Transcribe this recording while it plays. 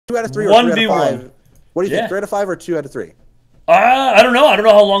out of 3 or 3 out of 1v1. 5? What do you think? 3 out of 5 or 2 out of 3? I don't know. I don't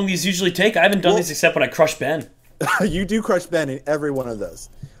know how long these usually take. I haven't done these except when I crush Ben. You do crush Ben in every one of those.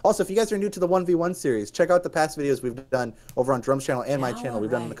 Also, if you guys are new to the 1v1 series, check out the past videos we've done over on Drum's channel and my channel.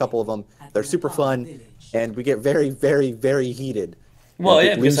 We've done a couple of them. They're super fun, and we get very, very, very heated. Well,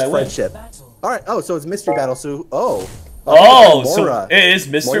 yeah, because I win. Friendship. All right. Oh, so it's mystery battle. So, so it is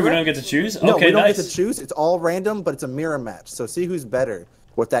mystery. Moira? We don't get to choose. No, okay, we don't nice. get to choose. It's all random, but it's a mirror match. So see who's better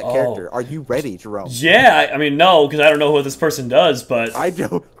with that character. Are you ready, Jerome? Yeah, I mean, no, because I don't know what this person does, but I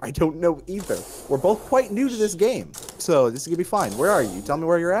don't know either. We're both quite new to this game, so this is gonna be fine. Where are you? Tell me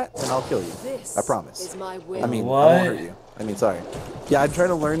where you're at, and I'll kill you. I promise. I mean, what? I won't hurt you. I mean, sorry. Yeah, I'm trying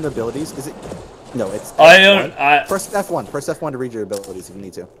to learn the abilities. Is it? No, it's. I don't. Press F1. Press F1 to read your abilities if you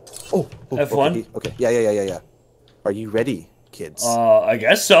need to. Oh, F1. Okay. Yeah. Are you ready, kids? I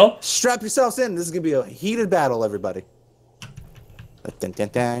guess so. Strap yourselves in. This is gonna be a heated battle, everybody.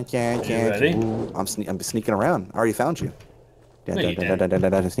 Ready? Ooh, I'm sneaking around. I already found you. Sneaking.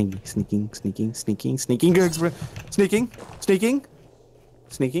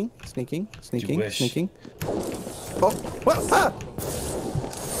 Oh, what? Ah!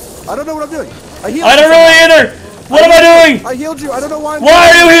 I don't know what I'm doing. I don't know either. What am I doing? I healed you. I don't know why. Why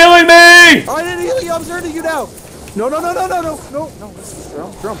are you healing me? I didn't heal you. I'm hurting you now. No.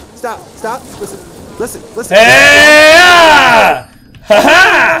 Listen, Drum. Stop. Listen. Hey!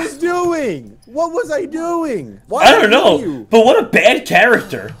 What was I doing? Why I don't know. But what a bad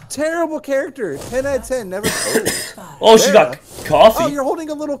character. Terrible character. 10 out of 10. Never. Oh, she got coffee. Oh, you're holding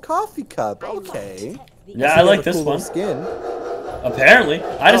a little coffee cup. Okay. Yeah, I like this cool one. Skin. Apparently,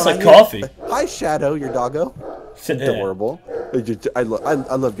 I just like coffee. Hi, Shadow, your doggo. Adorable. I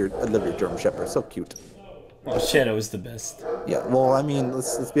love your German Shepherd. So cute. Oh, Shadow is the best. Yeah. Well, I mean,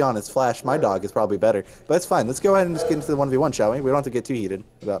 let's be honest. Flash, my dog, is probably better. But it's fine. Let's go ahead and just get into the 1v1, shall we? We don't have to get too heated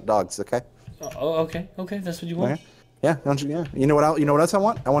about dogs, okay? Oh, okay. Okay, that's what you want. Okay. Yeah. Don't you? Yeah. You know what else I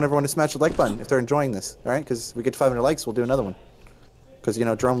want? I want everyone to smash the like button if they're enjoying this. All right? Because we get to 500 likes, we'll do another one. Because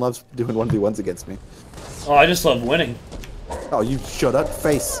Jerome loves doing 1v1s against me. Oh, I just love winning. Oh, you shut up,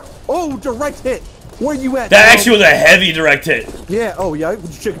 face. Oh, direct hit. Where you at? That actually was a heavy direct hit. Yeah. Oh, yeah.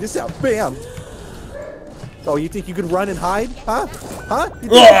 Check this out. Bam. Oh, you think you could run and hide? Huh? You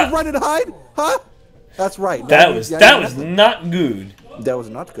think you could run and hide? Huh? That's right. That was not good. That was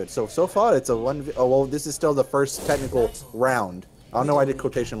not good. So far it's a 1v. Oh, well, this is still the first technical round. I don't know why I did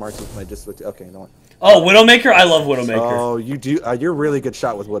quotation marks with my just looked. Okay, no. Oh, Widowmaker? I love Widowmaker. Oh, you do. You're a really good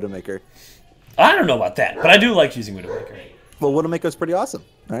shot with Widowmaker. I don't know about that, but I do like using Widowmaker. Well, Widowmaker's pretty awesome.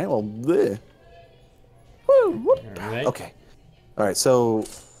 All right. Well, bleh. Woo. Right. Okay. All right. So,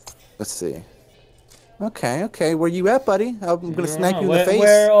 let's see. Okay. Where you at, buddy? I'm gonna smack you in the face.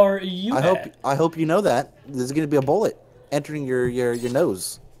 Where are you at? I hope you know that there's gonna be a bullet entering your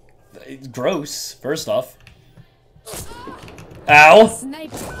nose. It's gross. First off. Ow!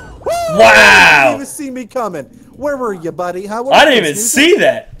 Woo! Wow! You didn't even see me coming. Where were you, buddy? I didn't even see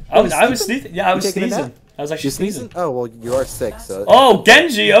that. I was sneezing. Yeah, I was sneezing. I was actually sneezing. Oh well, you are sick. So. Oh,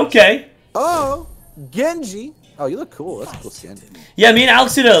 Genji. Okay. Oh, Genji. Oh, you look cool. That's a cool skin. Yeah, me and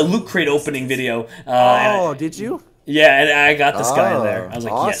Alex did a loot crate opening video. Did you? Yeah, and I got this guy in there. I was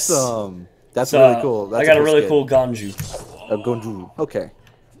like, awesome. Yes. That's really cool. That's I got a really cool Ganju. Ganju. Okay.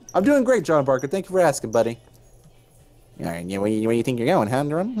 I'm doing great, John Barker. Thank you for asking, buddy. All right, where you think you're going, huh,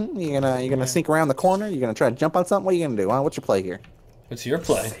 Run? You gonna sneak around the corner? You gonna try to jump on something? What are you gonna do? Huh? What's your play here? What's your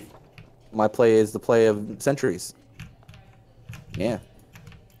play? My play is the play of centuries. Yeah.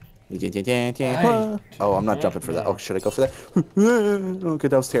 Oh, I'm not jumping for that. Oh, should I go for that? Okay,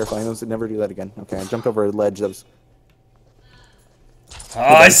 that was terrifying. I never do that again. Okay, I jumped over a ledge. That was. Oh,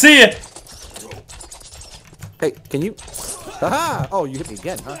 I see it. Hey, can you? Aha! Oh, you hit me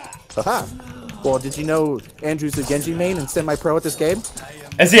again, huh? Aha! Well, did you know Andrew's a Genji main and semi-pro at this game?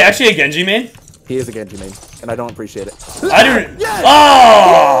 Is he actually a Genji main? He is a Genji main, and I don't appreciate it. I didn't. Yes!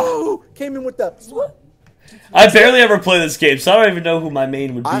 Oh! Came in with the. I barely ever play this game, so I don't even know who my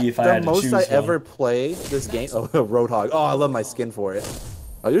main would be if I had to choose The most I ever play this game. Oh, Roadhog. Oh, I love my skin for it.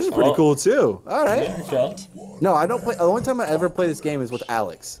 Oh, yours is pretty cool too. All right. No, I don't play. The only time I ever play this game is with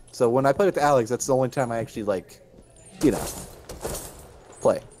Alex. So when I play with Alex, that's the only time I actually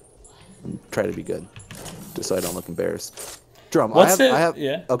play. Try to be good, just so I don't look embarrassed. Drum. I have.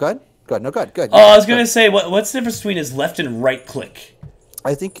 Yeah. Oh, go ahead. Go ahead. No, go ahead. Oh, I was gonna say, what's the difference between his left and right click?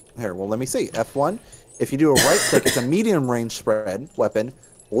 I think here. Well, let me see. F1. If you do a right click, it's a medium range spread weapon.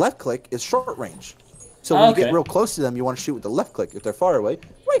 Left click is short range. So when you get real close to them, you want to shoot with the left click. If they're far away,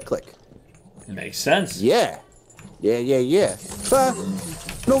 right click. Makes sense. Yeah. No,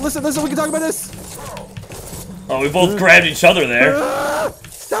 listen. We can talk about this. Oh, we both grabbed each other there.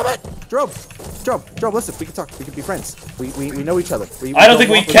 Stop Jerome, listen, we can talk. We can be friends. We know each other. I don't think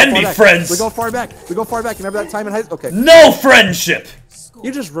we can be friends. We go far back. We go far back. You remember that time in high school? Okay. No friendship.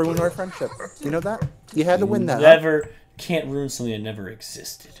 You just ruined our friendship. You know that? You had to win that. Never can't ruin something that never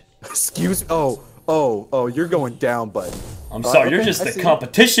existed. Excuse me. Oh, you're going down, bud. I'm sorry, okay, you're just the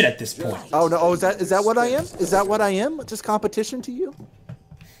competition at this point. Oh no, is that what I am? Is that what I am? Just competition to you?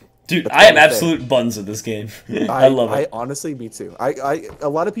 Dude, I am absolute buns at this game. I love it. Honestly, me too. A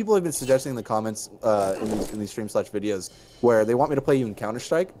lot of people have been suggesting in the comments in these stream/videos where they want me to play you in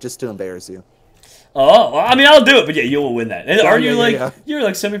Counter-Strike just to embarrass you. Oh, well, I mean, I'll do it, but yeah, you will win that. Yeah, Are you you're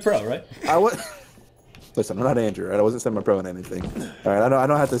like semi-pro, right? Listen, I'm not Andrew, right? I wasn't semi-pro in anything. All right, I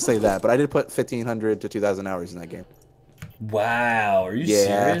don't have to say that, but I did put 1,500 to 2,000 hours in that game. Wow, are you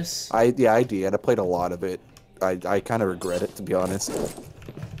serious? I did. I played a lot of it. I kind of regret it, to be honest.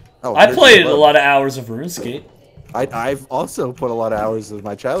 Oh, I played a lot of hours of RuneScape. I've also put a lot of hours of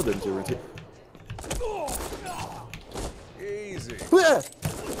my childhood into RuneScape. Easy.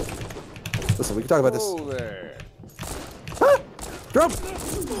 Listen, we can talk about this. There. Ah!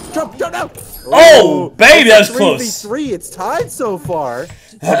 Jump, no! Oh, baby, that was close. 3v3, it's tied so far.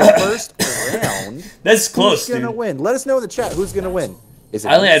 The first round. That's close, Who's gonna win? Let us know in the chat who's gonna win. Is it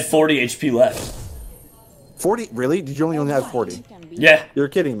I only had 40 HP left. 40? Really? Did you only have 40? Yeah. You're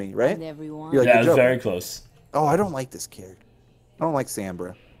kidding me, right? You're like, yeah, it was very close. Oh, I don't like this character. I don't like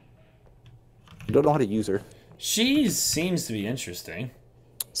Sambra. I don't know how to use her. She seems to be interesting.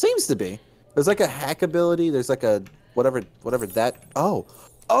 Seems to be. There's like a hack ability. There's like a whatever that. Oh,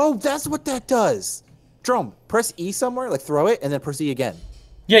 that's what that does. Jerome, press E somewhere, like throw it, and then press E again.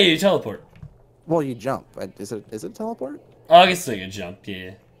 Yeah, you teleport. Well, you jump. Is it a teleport? Oh, I guess it's like a jump.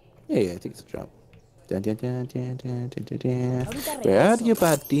 Yeah. Yeah, I think it's a jump. Where are you,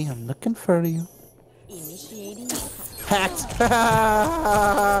 buddy? I'm looking for you. Hacked.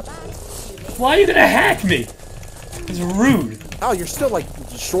 Why are you gonna hack me? It's rude. Oh, you're still like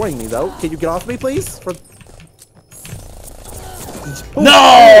destroying me though. Can you get off me, please?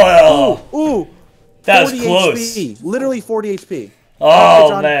 No! Ooh. That was close. HP. Literally 40 HP. Oh,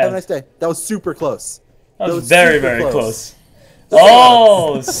 John, man. have a nice day. That was super close. That was very, super very close.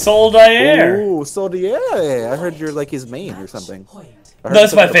 Oh, Soldier. Ooh, Soldier. I heard you're like his main or something.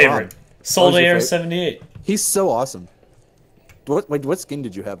 That's my favorite. Soldier 78. He's so awesome. What skin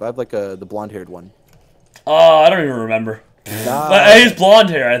did you have? I have like the blonde-haired one. I don't even remember. But he's blonde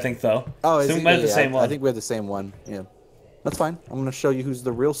hair, I think, though. Oh, is so he? we might have the same one. I think we have the same one. Yeah, that's fine. I'm gonna show you who's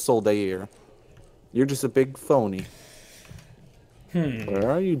the real Soldier. You're just a big phony. Where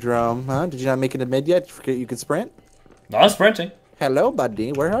are you, Drum? Huh? Did you not make it to mid yet? Forget you could sprint? No, I'm sprinting. Hello,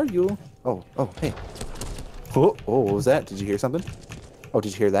 buddy. Where are you? Oh, hey. Oh, what was that? Did you hear something? Oh,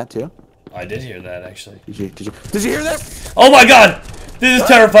 did you hear that too? I did hear that, actually. Did you hear that? Oh my God! This is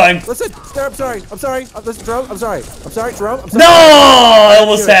terrifying. Listen, I'm sorry. Listen, Jerome. I'm sorry. Jerome. I'm sorry. No! I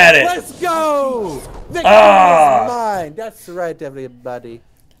almost had it. Let's go! Victory is mine. That's right, everybody.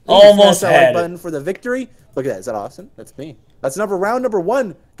 Almost had had button for the victory. Look at that. Is that awesome? That's me. That's round number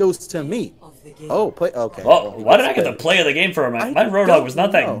 1 goes to me. Oh, play. Okay. Oh, why did I get the play of the game for a minute? My Roadhog was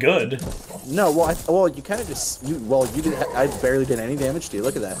not that good. No, well, you kind of just you did. I barely did any damage to you.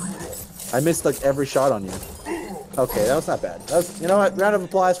 Look at that. I missed like every shot on you. Okay, that was not bad. That was, you know what? Round of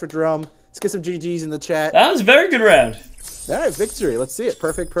applause for Jerome. Let's get some GGs in the chat. That was a very good round. All right, victory. Let's see it.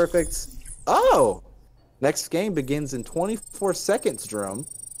 Perfect. Oh, next game begins in 24 seconds, Jerome.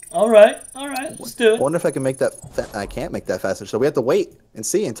 All right. Let's do it. I wonder if I can make that. I can't make that faster, so we have to wait and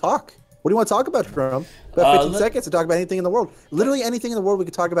see and talk. What do you want to talk about, Jerome? About 15 seconds to talk about anything in the world. Literally anything in the world we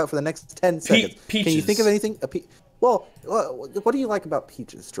could talk about for the next 10 seconds. Peaches. Can you think of anything? Well, what do you like about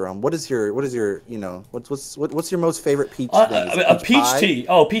peaches, Jerome? What is your you know, what's your most favorite peach thing? A peach tea.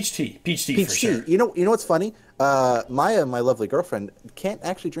 Oh, peach tea. Peach tea for sure. You know what's funny? Maya, my lovely girlfriend, can't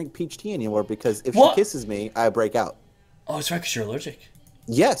actually drink peach tea anymore because if she kisses me, I break out. Oh, it's right, because you're allergic.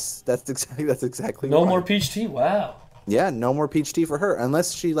 Yes, that's exactly. No more peach tea. Wow. Yeah, no more peach tea for her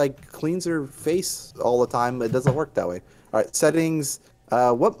unless she like cleans her face all the time. It doesn't work that way. All right, settings.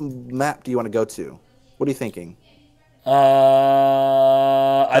 What map do you want to go to? What are you thinking?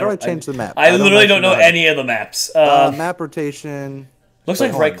 I don't change the map. I literally don't know any of the maps. Map rotation. Looks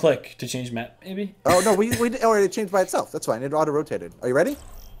like right click to change map, maybe. Oh no, it changed by itself. That's fine. It auto rotated. Are you ready?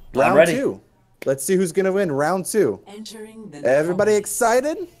 I'm ready. 2. Let's see who's gonna win round 2. Everybody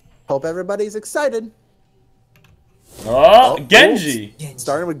excited? Hope everybody's excited. Oh, Genji.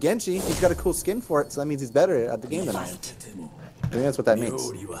 Starting with Genji. He's got a cool skin for it, so that means he's better at the game than I am. I think that's what that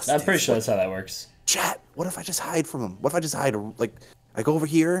means. I'm pretty sure that's how that works. Chat, what if I just hide from him? What if I just hide? Like, I go over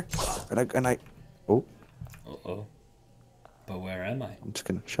here, and I oh. Uh-oh. But where am I? I'm just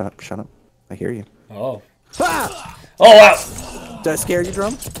gonna shut up. Shut up. I hear you. Oh. Ah! Oh, wow. Did I scare you,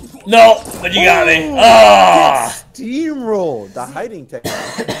 Jerome? No, but you got me. Ah! Steamrolled. The hiding technique.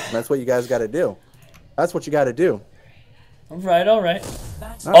 That's what you guys got to do. That's what you got to do. All right, all right.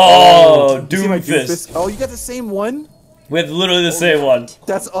 Oh, Doomfist. Oh, you got the same one? We have literally the same one.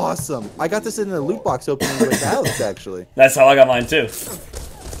 That's awesome. I got this in a loot box opening with Alex, actually. That's how I got mine, too.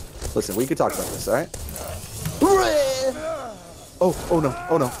 Listen, we could talk about this, all right? Oh no,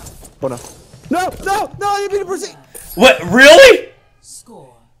 oh no, oh no. No, I didn't mean to proceed. What, really?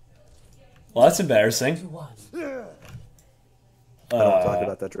 Score. Well, that's embarrassing. I don't want to talk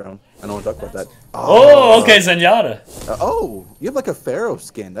about that, Jerome. I don't want to talk about that. Oh, okay, Zenyatta. Oh, you have like a Pharaoh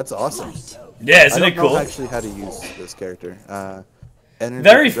skin. That's awesome. Yeah, isn't it cool? I don't know actually how to use this character.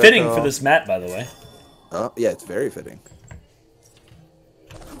 Very fitting for this map, by the way. Oh, yeah, it's very fitting.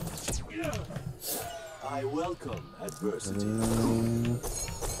 I welcome adversity.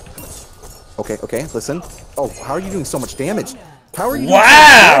 Okay, listen. Oh, how are you doing so much damage? How are you doing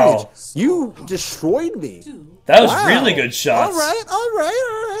so much damage? You destroyed me. That was really good shots. All right.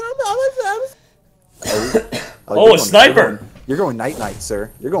 Oh, a sniper. You're going night, sir.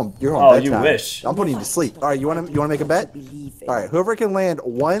 You're going Oh, bedtime. you wish. I'm putting you to sleep. All right, you want to make a bet? All right, whoever can land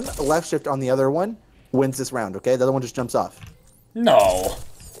one left shift on the other one wins this round, okay? The other one just jumps off. No.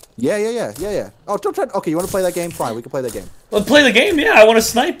 Yeah. Oh, don't try. Okay, you want to play that game? Fine, we can play that game. Let's play the game. Yeah, I want to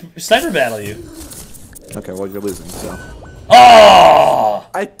sniper battle you. Okay, well you're losing. So. Oh!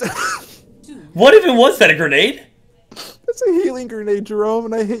 What even was that? A grenade? That's a healing grenade, Jerome,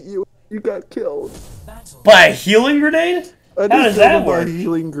 and I hit you. You got killed. By a healing grenade? How does that work? By a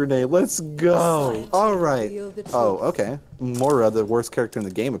healing grenade. Let's go. All right. Oh, okay. Moira, the worst character in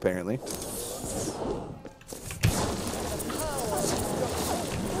the game, apparently.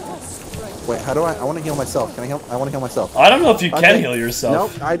 Wait, how do I want to heal myself. Can I heal? I want to heal myself. I don't know if you can heal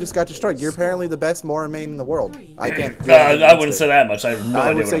yourself. Nope, I just got destroyed. You're apparently the best Moira main in the world. I can't. I wouldn't say that much. I have no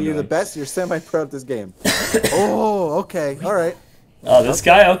idea. I would say you're the best. You're semi-pro at this game. Oh, okay. All right. Oh, this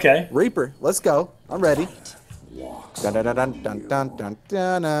guy? Okay. Reaper, let's go. I'm ready. Dun, dun, dun, dun, dun, dun, dun,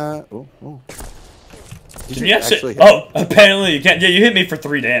 dun, ooh, ooh. Can you actually? Oh, apparently you can't. Yeah, you hit me for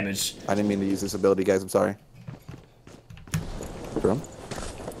 3 damage. I didn't mean to use this ability, guys. I'm sorry. Jerome?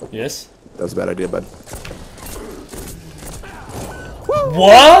 Yes? That was a bad idea, bud.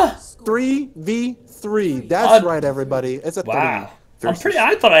 What? 3v3. That's right, everybody. It's a wow.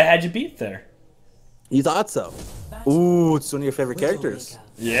 I thought I had you beat there. You thought so? Ooh, it's one of your favorite characters.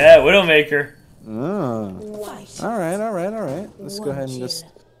 Yeah, Widowmaker. Oh. All right. Let's go ahead and just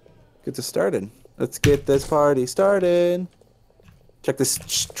get this started. Let's get this party started. Check this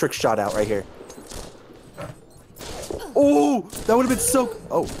trick shot out right here. Oh, that would have been so...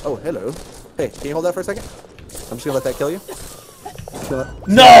 Oh, hello. Hey, can you hold that for a second? I'm just going to let that kill you.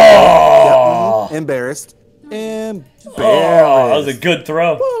 No! Yeah, embarrassed. Embarrassed. Oh, that was a good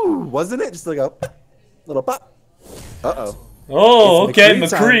throw. Woo, wasn't it? Just like a little pop. Uh-oh. Oh, okay,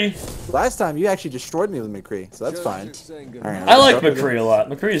 McCree. Last time you actually destroyed me with McCree, so that's fine. All right, I like McCree a lot.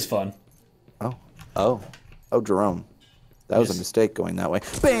 McCree is fun. Oh, Jerome. That was a mistake going that way.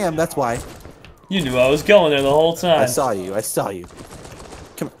 Bam, that's why. You knew I was going there the whole time. I saw you.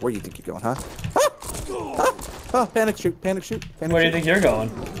 Come on, where do you think you're going, huh? Oh, panic shoot. Where do you think you're going?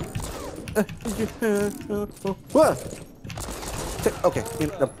 Okay,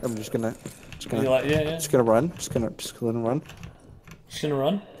 I'm just gonna run. Just gonna run. Just gonna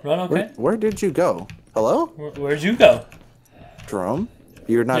run? Run, okay. Where did you go? Hello? Where'd you go? Jerome?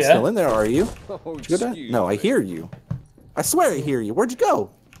 You're not still in there, are you? Did you go down? No, I hear you. I swear I hear you. Where'd you go?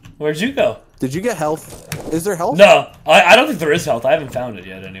 Where'd you go? Did you get health? Is there health? No, I don't think there is health. I haven't found it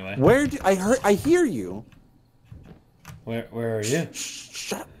yet anyway. I hear you. Where are you?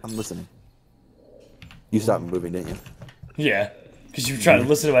 Shut up. I'm listening. You stopped moving, didn't you? Yeah. Because you were trying to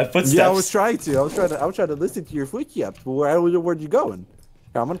listen to my footsteps. Yeah, I was trying to. I was trying to listen to your footsteps. But where'd you going?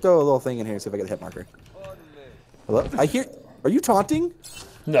 Here, I'm gonna throw a little thing in here and see if I get a hit marker. Hello? I hear. Are you taunting?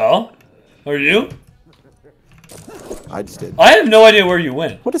 No. Are you? I just did. I have no idea where you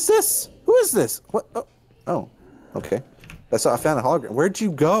went. What is this? Who is this? What? Oh. Okay. I found a hologram. Where'd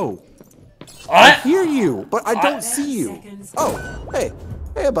you go? I hear you, but I don't see you. Oh, hey,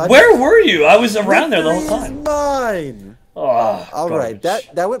 bud. Where were you? I was around there the whole time. Mine. Oh, all right.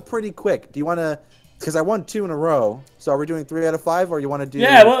 That went pretty quick. Do you want to? Because I won 2 in a row. So are we doing 3 out of 5, or you want to do?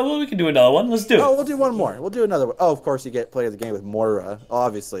 Yeah, well, we can do another one. Let's do it. Oh, we'll do one more. We'll do another one. Oh, of course you get play of the game with Moira,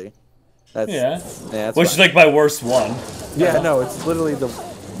 obviously. That's which is like my worst one. Yeah, no, it's literally the.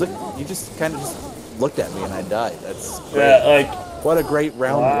 Look, you just kind of just looked at me and I died. That's great. Yeah, like What a great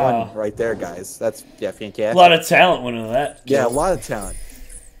round Wow. one right there, guys. That's fantastic. A lot of talent went into that. Yeah, a lot of talent.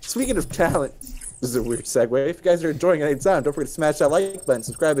 Speaking of talent, this is a weird segue. If you guys are enjoying it anytime, don't forget to smash that like button,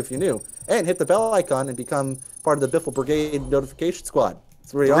 subscribe if you're new, and hit the bell icon and become part of the Biffle Brigade notification squad.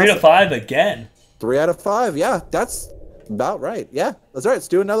 It's really 3 awesome. to 5 again. 3 out of 5. Yeah, that's about right. Yeah, that's right. Let's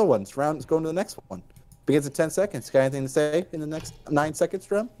do another one. Let's go into the next one. Begins in 10 seconds. Got anything to say in the next 9 seconds,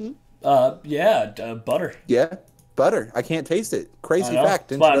 Drum? Butter. Yeah, butter. I can't taste it. Crazy fact.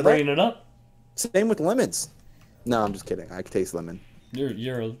 That's why I'm bringing it up. Same with lemons. No, I'm just kidding. I can taste lemon. You're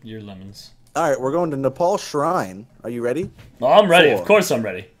lemons. All right, we're going to Nepal Shrine. Are you ready? Well, I'm ready. Of course I'm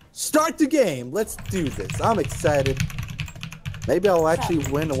ready. Start the game. Let's do this. I'm excited. Maybe I'll actually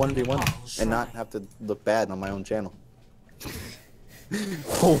win a 1v1 and not have to look bad on my own channel.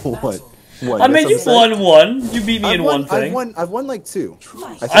 Oh, what? I mean, you've won one. You beat me in one thing. I've won like 2.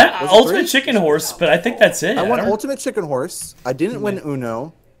 Ultimate Chicken Horse, but I think that's it. I won Ultimate Chicken Horse. I didn't win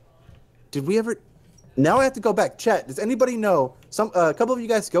Uno. Did we ever? Now I have to go back. Chat. Does anybody know? A couple of you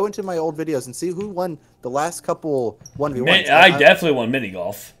guys go into my old videos and see who won the last couple 1v1s. I definitely won mini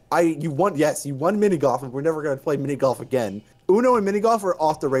golf. You won. Yes, you won mini golf, and we're never gonna play mini golf again. Uno and mini golf are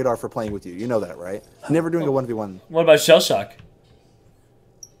off the radar for playing with you. You know that, right? Never doing a 1v1. What about Shell Shock?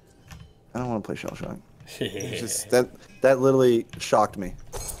 I don't want to play Shell Shock. Just that literally shocked me.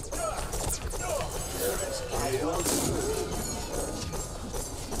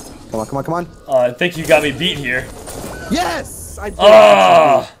 Come on, come on, come on. I think you got me beat here. Yes! I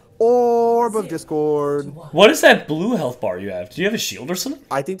did. Orb of Discord. What is that blue health bar you have? Do you have a shield or something?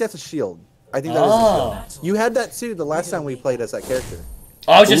 I think that's a shield. I think that is a shield. You had that too the last time we played as that character.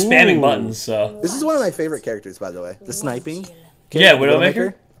 I was just spamming buttons, so. This is one of my favorite characters, by the way. The sniping. Yeah,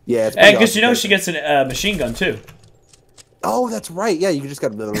 Widowmaker? Yeah, it's and because you know she gets a machine gun too. Oh, that's right. Yeah, you just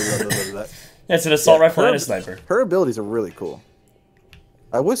got to. It's an assault rifle and a sniper. Her abilities are really cool.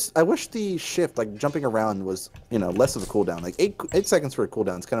 I wish the shift, like jumping around, was less of a cooldown. Like 8 seconds for a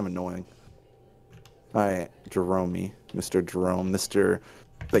cooldown is kind of annoying. All right, Jerome, Mr. Jerome, Mr.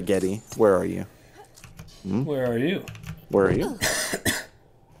 Spaghetti, where are you? Where are you? Where are you?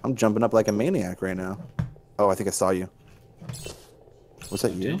 I'm jumping up like a maniac right now. Oh, I think I saw you. Was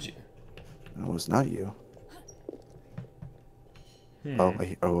that you? Did you? No, it was not you. Oh,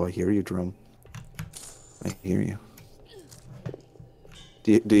 I hear you, Jerome. I hear you.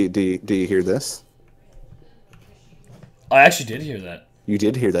 Do you hear this? I actually did hear that. You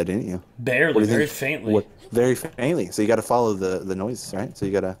did hear that, didn't you? Barely, very faintly. Very faintly. So you got to follow the noises, right? So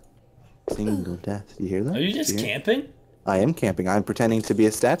you got to single death. You hear that? Are you just camping? I am camping. I'm pretending to be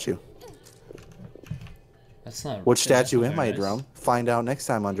a statue. That's not. Which statue am I, Drum? Find out next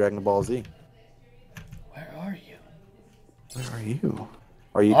time on Dragon Ball Z. Where are you? Where are you?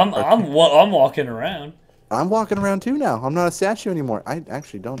 Are you? I'm walking around. I'm walking around too now. I'm not a statue anymore. I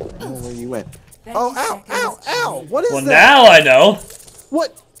actually don't know where you went. Oh, ow, ow, ow! What is that? Well, now I know.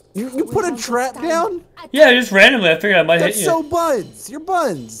 What? You put a trap down? Yeah, just randomly. I figured I might hit you. That's so buns. You're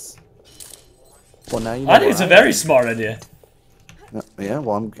buns. Well, now you know. I think it's a very smart idea. Yeah.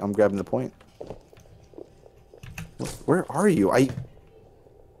 Well, I'm grabbing the point. Where are you?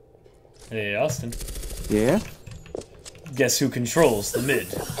 Hey, Austin. Yeah. Guess who controls the mid?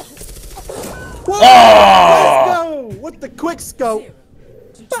 Whoa! Oh! Let's go with the quick scope.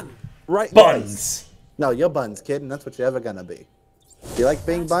 Right. Buns. No, you're buns, kid, and that's what you're ever gonna be. You like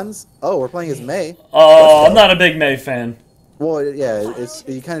being buns? Oh, we're playing as May. Oh, I'm not a big May fan. Well, yeah,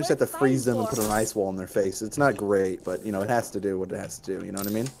 you kind of just have to freeze them and put an ice wall in their face. It's not great, but it has to do what it has to do. You know what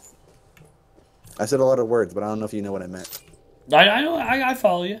I mean? I said a lot of words, but I don't know if you know what I meant. I know. I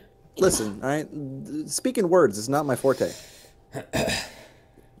follow you. Listen, all right. Speaking words is not my forte.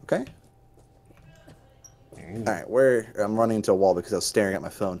 Okay. All right, I'm running into a wall because I was staring at my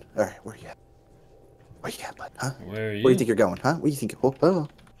phone. All right, where you at? Where you at, bud? Huh? Where are you? Where do you think you're going? Huh? Where do you think? Oh.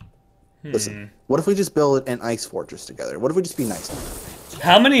 Listen, what if we just build an ice fortress together? What if we just be nice?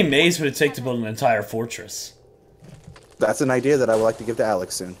 How many Mays would it take to build an entire fortress? That's an idea that I would like to give to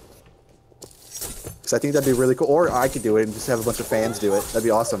Alex soon. Because I think that'd be really cool. Or I could do it and just have a bunch of fans do it. That'd be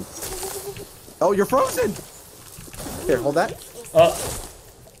awesome. Oh, you're frozen! Here, hold that.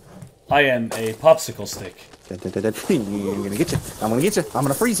 I am a popsicle stick. I'm gonna get you. I'm gonna get you. I'm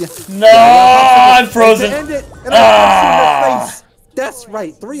gonna freeze you. No, I'm frozen. End it. And I'm face. That's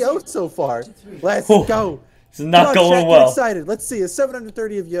right. 3-0 so far. Let's go. It's not going well. Get excited. Let's see. It's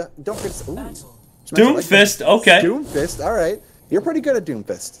 730 of you. Don't get. Doomfist. Okay. Doomfist. All right. You're pretty good at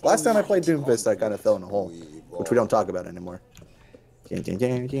Doomfist. Last time I played Doomfist, I kind of fell in a hole, which we don't talk about anymore. Are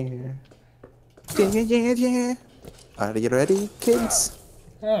you ready, kids?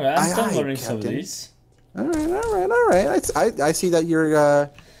 Alright, I'm still learning some of these. All right. I see that you're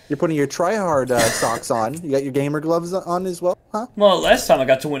putting your try-hard socks on. You got your gamer gloves on as well, huh? Well, last time I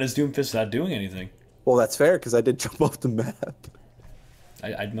got to win as Doomfist without doing anything. Well, that's fair because I did jump off the map.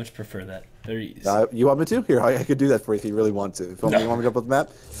 I'd much prefer that. They're easy. You want me to? Here, I could do that for you if you really want to. If you want me to jump off the map,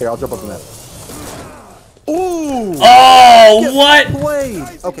 here, I'll jump off the map. Ooh! Oh, what? Played.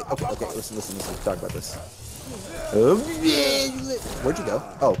 Okay. Listen. Talk about this. Where'd you go?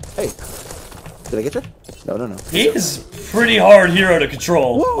 Oh, hey. Did I get you? No. He is pretty hard hero to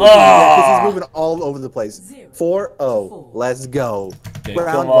control. Whoa, yeah, 'cause he's moving all over the place. 4-0. Let's go. Okay,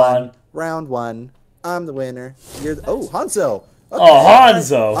 Round one. I'm the winner. You're the... Oh, Hanzo. Okay. Oh,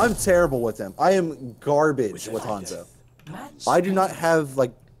 Hanzo. I'm terrible with him. I am garbage with Hanzo. I do not have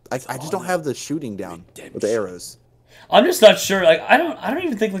like I just don't have the shooting down with the arrows. I'm just not sure. Like I don't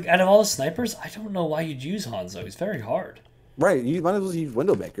even think like out of all the snipers, I don't know why you'd use Hanzo. He's very hard. Right, you might as well use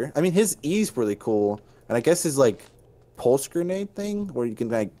Windowmaker. I mean, his E's really cool, and I guess his like pulse grenade thing where you can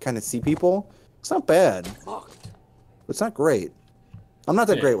like kind of see people. It's not bad. It's not great. I'm not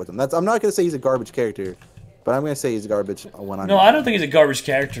that great with him. I'm not gonna say he's a garbage character, but I'm gonna say he's garbage when I'm. No, I don't think he's a garbage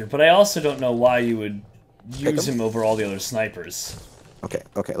character, but I also don't know why you would use him over all the other snipers. Okay.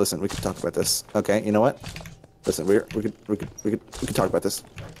 Listen, we can talk about this. Okay, you know what? Listen, we could talk about this.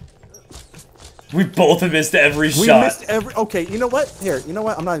 We both have missed every shot. We missed every. Okay, you know what? Here, you know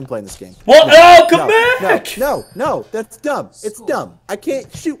what? I'm not even playing this game. What? No, come back! No, that's dumb. It's dumb. I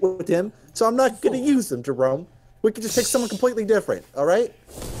can't shoot with him, so I'm not gonna use him, Jerome. We could just pick someone completely different. All right?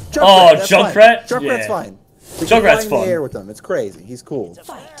 Junkrat. Junkrat's fine. Junkrat's fun. In the air with him. It's crazy. He's cool.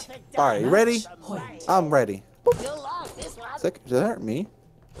 All right, you ready? I'm ready. Sick. Does that hurt me?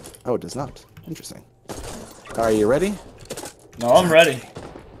 Oh, it does not. Interesting. All right, you ready? No, I'm ready.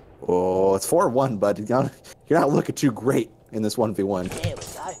 Oh, it's 4-1, bud. You're not looking too great in this 1v1.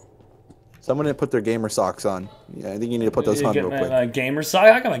 Someone didn't put their gamer socks on. Yeah, I think you need to put those on real quick. My gamer sock?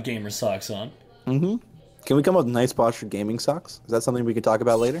 I got my gamer socks on. Mm-hmm. Can we come up with nice posture gaming socks? Is that something we could talk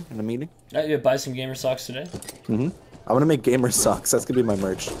about later in a meeting? Yeah, buy some gamer socks today. Mm-hmm. I'm gonna make gamer socks. That's gonna be my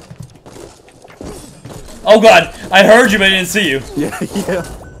merch. Oh god, I heard you, but I didn't see you. Yeah.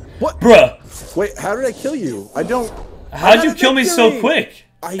 What? Bruh. Wait, how did I kill you? I don't. How'd you kill me so quick?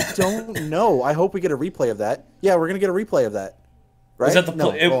 I don't know. I hope we get a replay of that. Yeah, we're gonna get a replay of that. Right? Is that the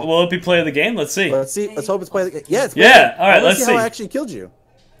will it be play of the game? Let's see. Let's see. Let's hope it's play of the game. Yeah, it's yeah. All right, let's see how I actually killed you.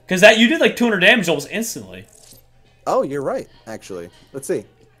 Because you did like 200 damage almost instantly. Oh, you're right. Actually, let's see.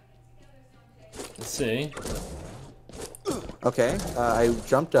 Let's see. Okay, I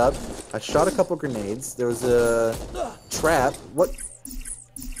jumped up. I shot a couple grenades. There was a trap. What?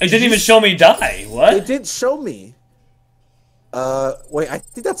 It didn't even show me die. What? It did show me. Wait, I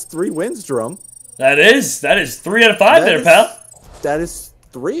think that's 3 wins, Jerome. That is 3 out of 5 there, pal. That is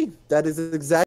 3. That is exactly.